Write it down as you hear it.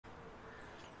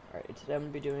Today I'm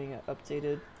going to be doing an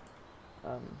updated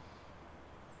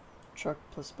truck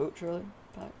plus boat trailer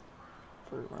pack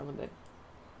for Marlin Bay.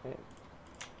 Okay.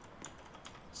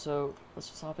 So let's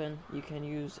just hop in. You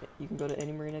can go to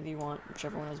any marina that you want,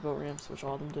 whichever one has boat ramps, which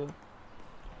all of them do.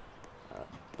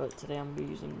 But today I'm going to be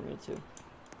using Marina 2.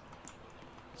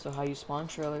 So how you spawn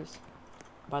trailers,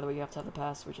 by the way, you have to have the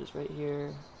pass, which is right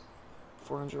here,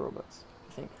 400 Robux,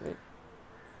 I think, right?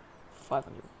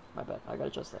 500, my bad, I gotta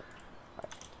adjust that.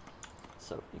 Alright,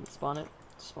 so you can spawn it,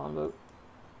 spawn boat,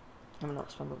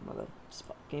 not spawn boat, my bad,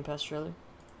 game pass trailer.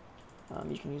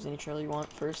 You can use any trailer you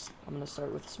want. First, I'm going to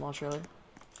start with a small trailer.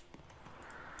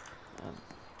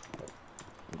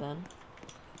 Then,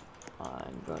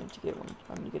 I'm going to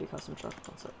get a custom truck.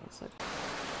 One sec.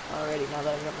 Alrighty, now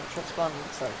that I got my truck spawned,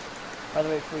 let's start. By the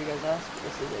way, before you guys ask,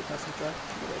 this is a custom truck.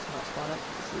 You guys cannot spawn it.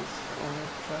 This is the only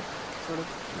truck, sort of.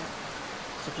 Yeah.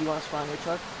 So if you want to spawn your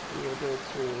truck, you'll go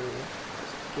to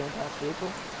Game Pass Vehicle,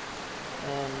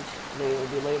 and they will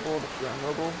be labeled if you're on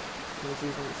mobile. You can see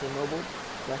when you say mobile.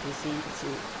 If you're on PC, you can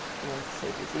see when you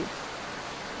say PC.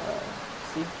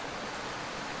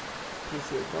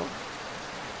 PC as well.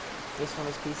 This one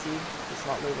is PC. It's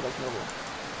not labeled as mobile.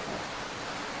 Right.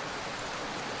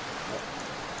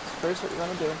 So first, what you're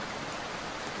gonna do,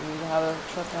 you need to have a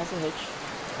truck that has a hitch,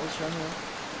 as shown here.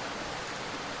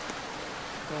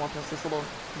 You want to press this little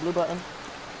blue button.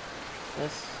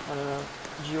 This, I don't know,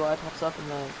 GUI pops up in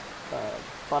the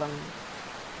bottom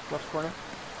left corner.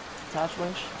 Attach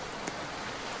winch.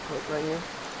 Click right here.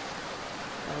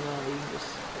 And then you can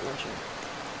just put winch in.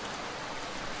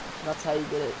 That's how you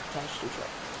get it attached to your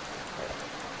truck. Right.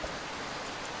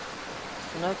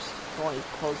 So next, I want you to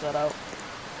close that out.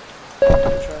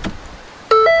 Your truck.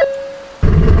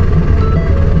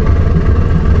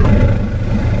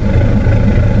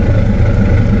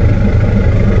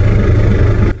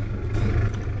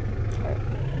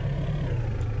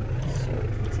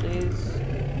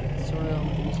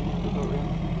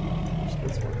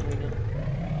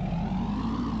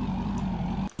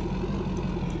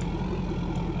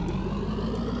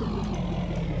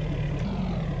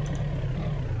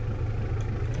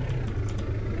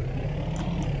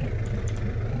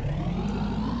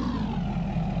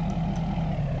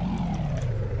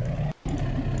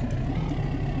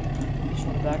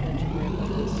 Back into the ramp like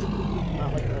this, not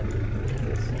like that, like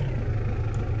this.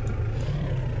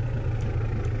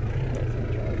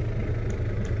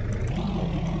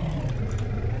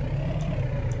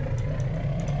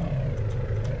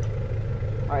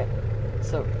 Alright,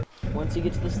 so once you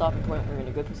get to the stopping point, we're in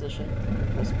a good position.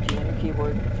 Press P on your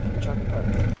keyboard to put the truck in park.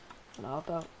 And hop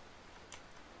out.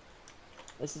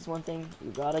 This is one thing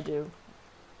you gotta do,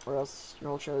 or else your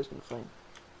whole trailer's gonna flame.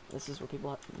 This is what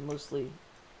people mostly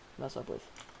mess up with.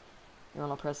 You're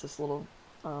gonna press this little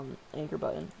anchor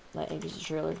button that anchors the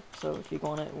trailer, so if you go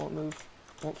on it, it won't move,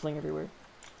 won't fling everywhere.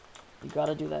 You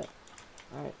gotta do that.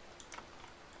 Alright.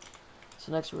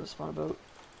 So next we're gonna spawn a boat.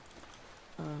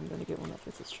 I'm gonna get one that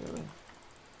fits this trailer. One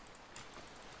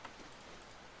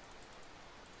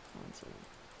second.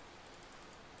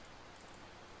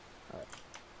 Alright.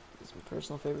 This is my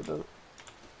personal favorite boat.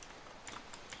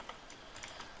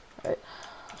 Alright.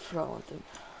 I forgot one thing.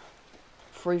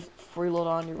 Before you load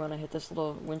on, you're going to hit this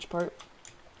little winch part.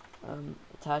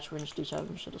 Attach winch, detach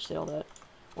winch, it'll say all that.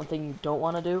 One thing you don't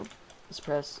want to do is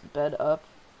press bed up,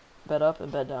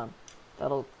 and bed down.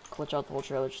 That'll glitch out the whole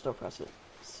trailer, just don't press it.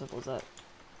 Simple as that.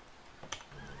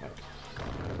 Alright,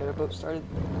 get our boat started.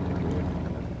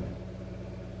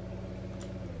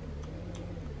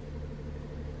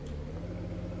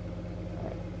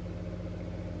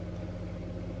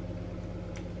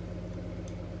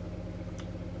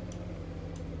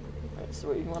 So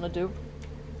what you want to do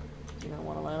is you're going to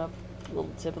want to line up the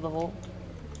little tip of the hole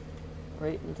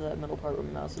right into that middle part where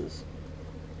my mouse is.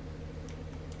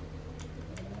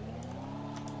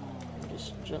 And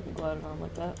just gently glide it on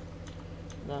like that.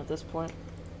 And then at this point,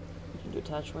 you can do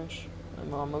attach winch.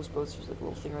 And on most boats, there's like a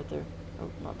little thing right there. Oh,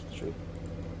 not to the tree.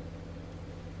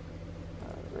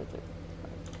 Right there.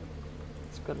 Right.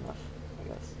 It's good enough, I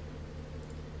guess.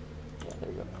 Yeah, there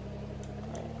you go.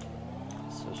 Alright.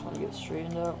 So I just want to get it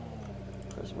straightened out.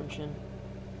 Press winch in.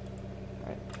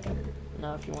 Alright.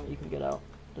 Now if you want, you can get out.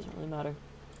 Doesn't really matter.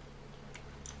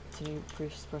 Continue to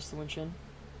press the winch in. And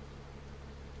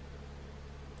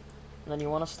then you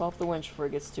want to stop the winch before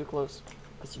it gets too close.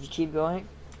 Because if you keep going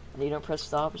and you don't press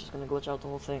stop, it's just going to glitch out the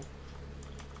whole thing.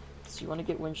 So you want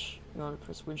to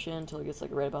press winch in until it gets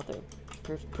like right about there.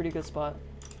 Pretty good spot.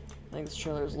 I think this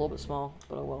trailer is a little bit small,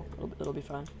 but oh well, it'll be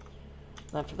fine.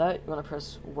 And after that, you want to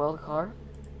press weld car.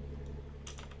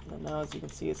 And now, as you can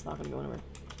see, it's not going to go anywhere.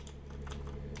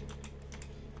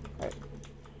 Alright,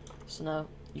 So now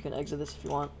you can exit this if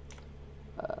you want.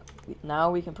 Now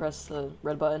we can press the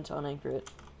red button to unanchor it.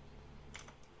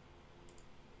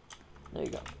 There you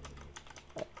go.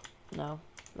 Right. Now,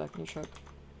 back in your truck.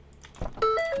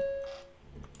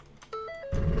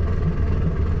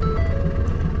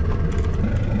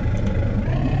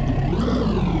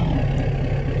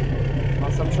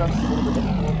 On some trucks it's a little bit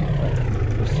difficult, but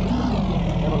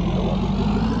it'll go up.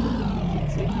 You can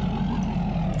see.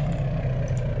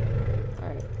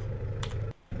 Alright.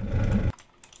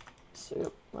 So,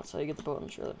 yep, that's how you get the boat on the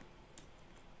trailer.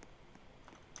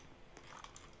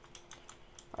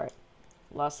 Alright.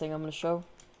 Last thing I'm going to show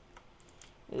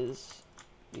is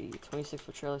the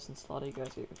 26-foot trailer, since a lot of you guys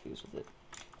get confused with it.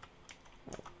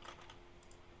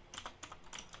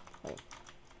 Alright.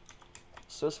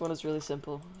 So this one is really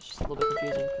simple. It's just a little bit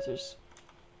confusing because there's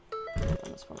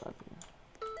this one right here.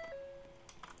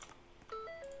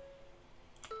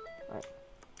 Alright.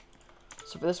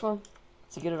 So for this one,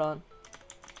 to get it on,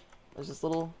 there's this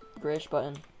little grayish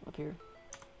button up here.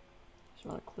 Just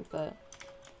want to click that.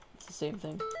 It's the same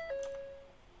thing.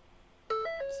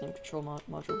 Same control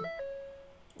module.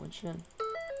 Winch in.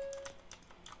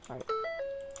 Alright.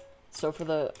 So for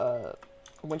the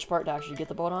winch part to actually get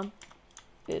the boat on,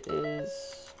 it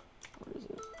is... where is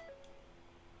it?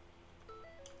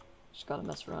 Just gotta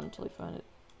mess around until you find it.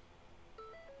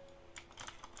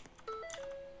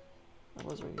 That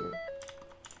was right here.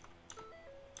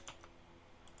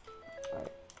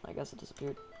 Alright, I guess it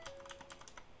disappeared.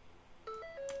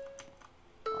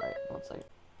 Alright, one second.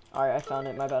 Alright, I found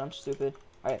it. My bad, I'm stupid.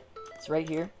 Alright, it's right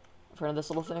here, in front of this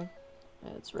little thing.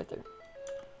 And it's right there.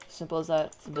 Simple as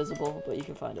that. It's invisible, but you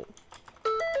can find it.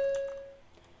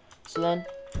 So then,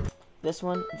 this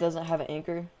one doesn't have an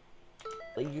anchor.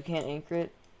 Like, you can't anchor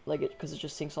it, like, because it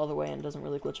just sinks all the way and doesn't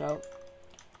really glitch out.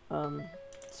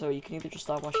 So you can either just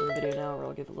stop watching the video now, or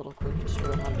I'll give a little quick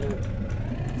tutorial on how to do it.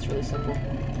 It's really simple.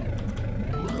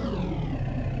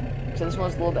 So this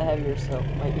one's a little bit heavier, so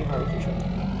it might be hard with your truck.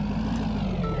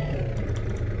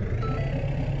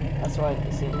 That's why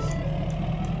it seems.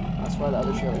 That's why the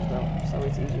other trailers don't. So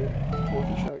it's easier to pull with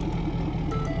your truck.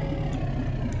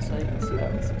 So you can see that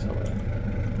one sinks all the way.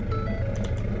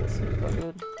 This seems about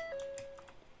good.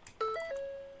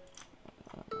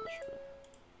 I'm not sure.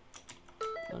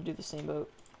 I'm gonna do the same boat.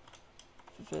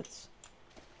 If it fits.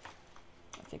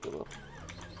 I think it will.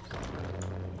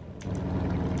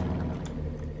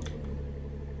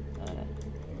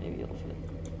 Maybe it'll fit.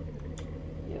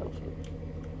 Yeah, it'll fit.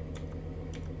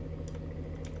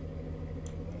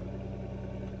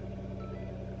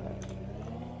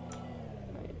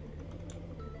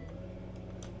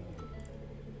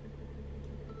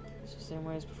 Same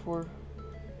way as before.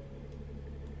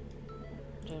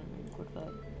 Didn't even click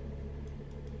that.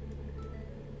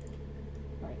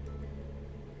 Alright.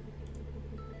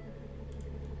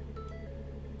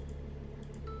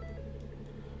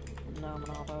 Now I'm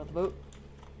gonna hop out of the boat.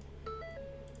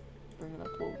 Bring it up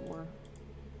a little more.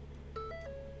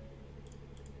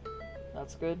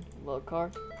 That's good. Load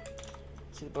car.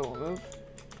 See the boat won't move.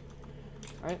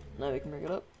 Alright, now we can bring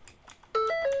it up.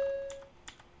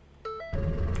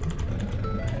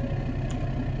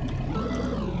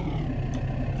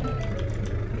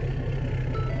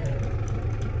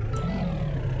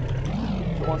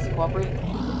 Wants to cooperate. There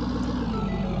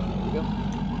you go.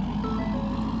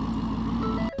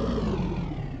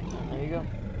 And there you go.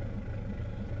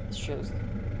 This shows.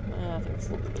 I think it's a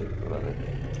little bit big, whatever.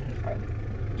 Alright.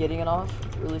 Getting it off,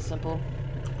 really simple.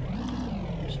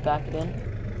 Just back it in.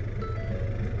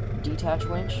 Detach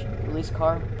winch, release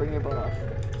car, bring your boat off.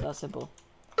 It's that simple.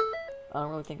 I don't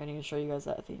really think I need to show you guys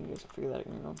that. I think you guys can figure that out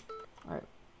on your own. Alright.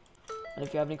 And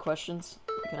if you have any questions,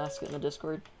 you can ask it in the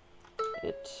Discord.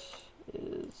 It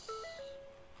is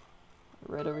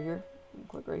right over here. You can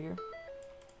click right here.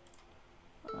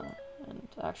 And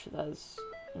actually that is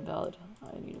invalid.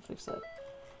 I need to fix that.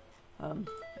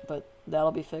 But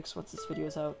that'll be fixed once this video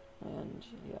is out, and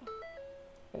yeah.